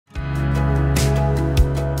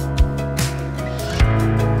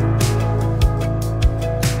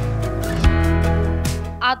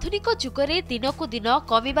आधुनिक जुगरे दिनकु दिन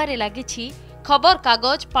कमिबारे लागिछि खबर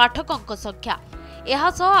कागज पाठकों संख्या।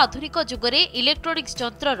 एहासह आधुनिक जुगरे इलेक्ट्रोनिक्स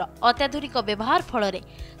जंत्रर अत्याधुनिक व्यवहार फल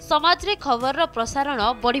समाज रे खबर प्रसारण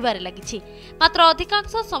बढ़िबारे लागिछि। मात्र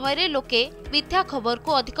अधिकांश समय लोके मिथ्या खबर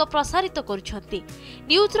को अधिक प्रसारित करुछंती।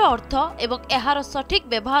 न्यूज रो अर्थ एवं एहार सठिक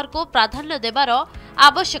व्यवहार को प्राधान्य देबार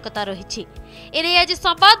आवश्यकता रहिछि। एने आज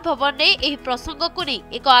संवाद भवन ने एही प्रसंग को नहीं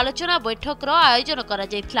एक आलोचना बैठक आयोजन करा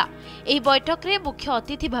जायथिला। एही बैठक रे मुख्य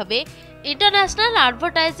अतिथि भावे इंटरनेशनल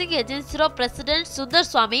एडवर्टाइजिंग एजेंसी रो प्रेसिडेंट सुंदर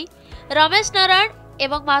स्वामी, रमेश नारायण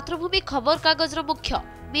एवं मातृभूमि खबर कागज रो मुख्य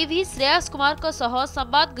मीवी श्रेयस कुमार को सह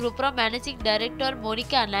संवाद ग्रुप रो मैनेजिंग डायरेक्टर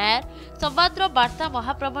मोनिका नायर, संवाद रो वार्ता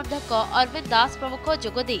महाप्रबंधक अरविंद दास प्रमुख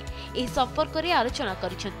जोगदे एही संपर्क रे आलोचना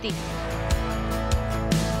करिसंती।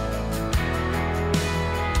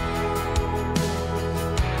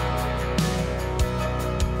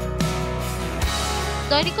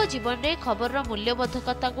 दैनिक जीवन में खबर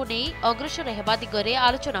मूल्यबोधकता को नहीं अग्रसर हेबा दिगरे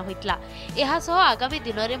आलोचना होइतला। एहासह आगामी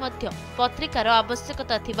दिन में पत्रिकार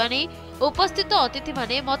आवश्यकता थिबा नै उपस्थित अतिथि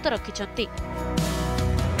माने मत रखिछंती।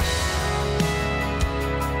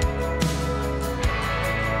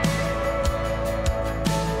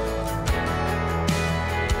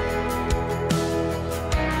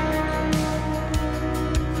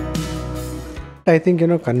 I think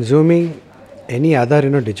consuming any other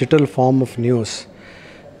digital form of news,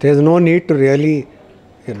 there is no need to really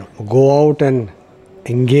go out and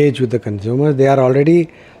engage with the consumers. They are already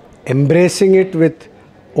embracing it with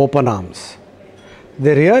open arms.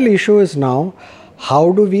 The real issue is now,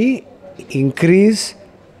 how do we increase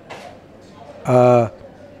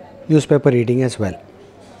newspaper reading as well,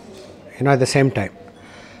 at the same time.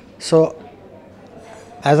 So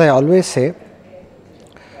as I always say,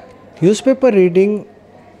 newspaper reading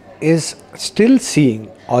is still seen,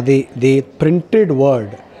 or the printed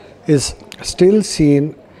word is still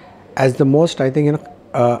seen as the most, I think,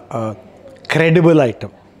 credible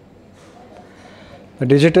item. The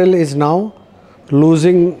digital is now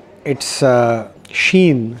losing its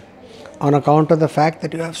sheen on account of the fact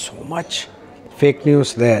that you have so much fake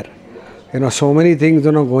news there. So many things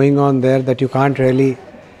going on there that you can't really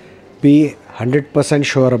be 100%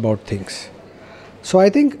 sure about things. So I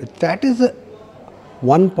think that is the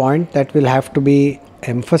one point that will have to be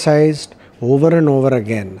emphasized over and over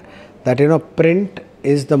again, that print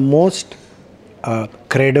is the most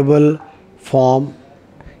credible form.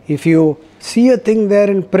 If you see a thing there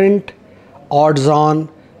in print, odds on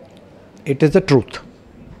it is the truth.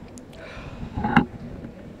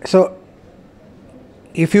 So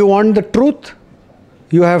if you want the truth,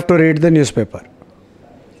 you have to read the newspaper.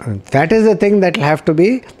 And that is the thing that will have to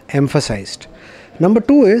be emphasized. Number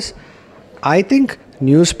two is, I think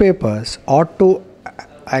newspapers ought to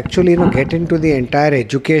actually get into the entire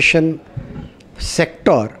education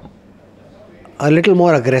sector a little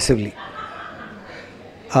more aggressively.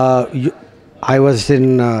 I was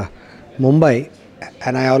in Mumbai,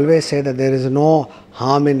 and I always say that there is no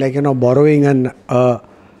harm in borrowing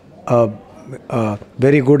a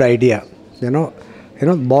very good idea.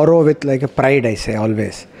 Borrow with a pride, I say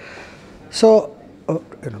always. So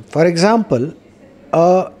for example,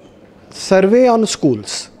 a survey on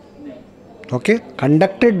schools,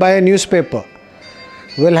 conducted by a newspaper,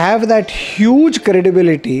 will have that huge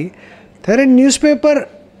credibility that a newspaper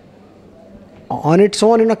on its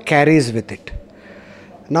own carries with it.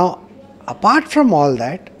 Now, apart from all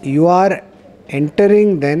that, you are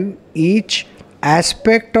entering then each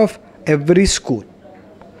aspect of every school.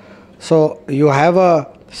 So you have a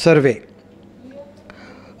survey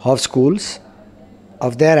of schools,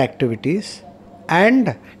 of their activities,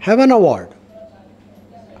 and have an award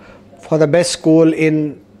for the best school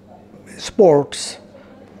in sports,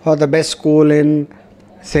 for the best school in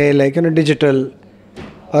digital,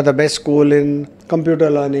 or the best school in computer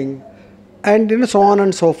learning, and so on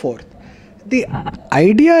and so forth. The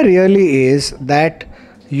idea really is that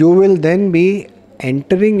you will then be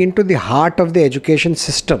entering into the heart of the education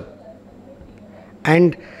system,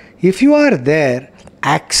 and if you are there,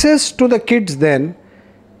 access to the kids then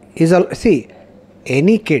is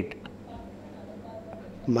any kid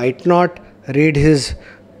might not read his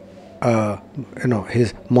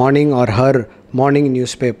his morning or her morning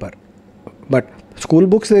newspaper, but school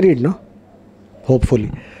books they read, no?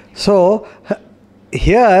 Hopefully. So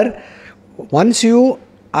here, once you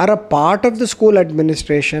are a part of the school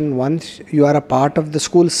administration, once you are a part of the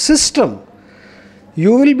school system,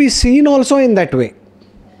 you will be seen also in that way.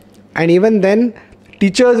 And even then,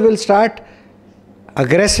 teachers will start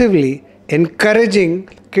aggressively encouraging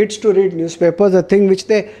kids to read newspapers, a thing which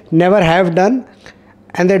they never have done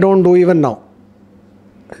and they don't do even now.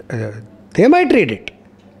 They might read it,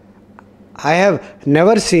 I have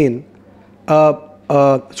never seen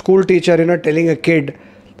a school teacher, telling a kid,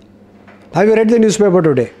 "Have you read the newspaper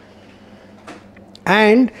today?"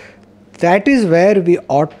 And that is where we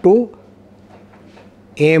ought to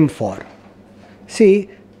aim for. See,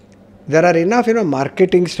 there are enough,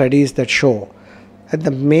 marketing studies that show that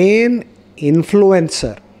the main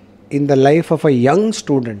influencer in the life of a young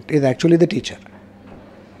student is actually the teacher.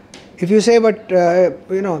 If you say, but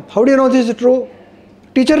how do you know this is true?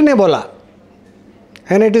 Teacher ne bola.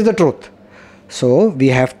 And it is the truth. So we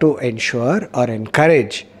have to ensure or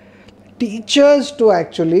encourage teachers to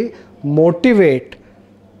actually motivate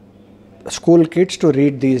school kids to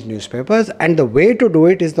read these newspapers, and the way to do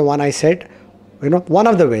it is the one I said, one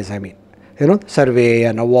of the ways, survey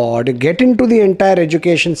and award, get into the entire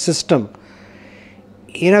education system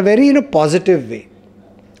in a very positive way,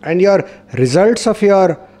 and your results of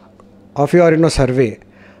your survey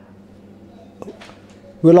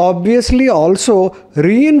will obviously also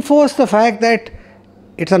reinforce the fact that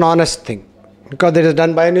it's an honest thing, because it is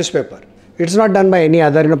done by a newspaper. It's not done by any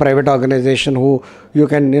other private organization who you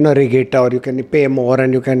can rig or you can pay more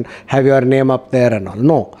and you can have your name up there and all.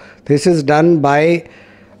 No, this is done by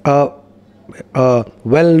a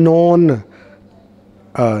well-known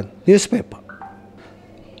newspaper.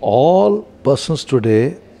 All persons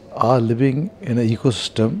today are living in an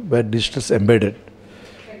ecosystem where digital is embedded.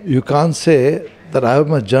 You can't say that I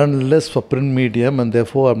am a journalist for print medium and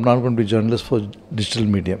therefore I'm not going to be a journalist for digital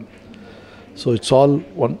medium. So it's all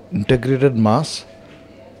one integrated mass.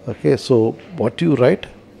 Okay, so what you write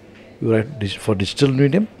for digital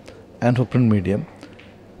medium and for print medium.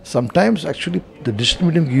 Sometimes actually the digital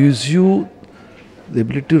medium gives you the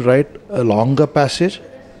ability to write a longer passage.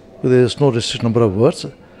 There is no restricted number of words.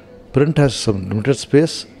 Print has some limited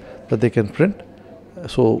space that they can print.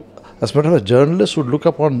 So as a matter of fact, journalists would look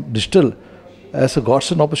upon digital as a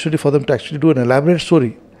godsend opportunity for them to actually do an elaborate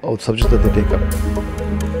story of the subject that they take up.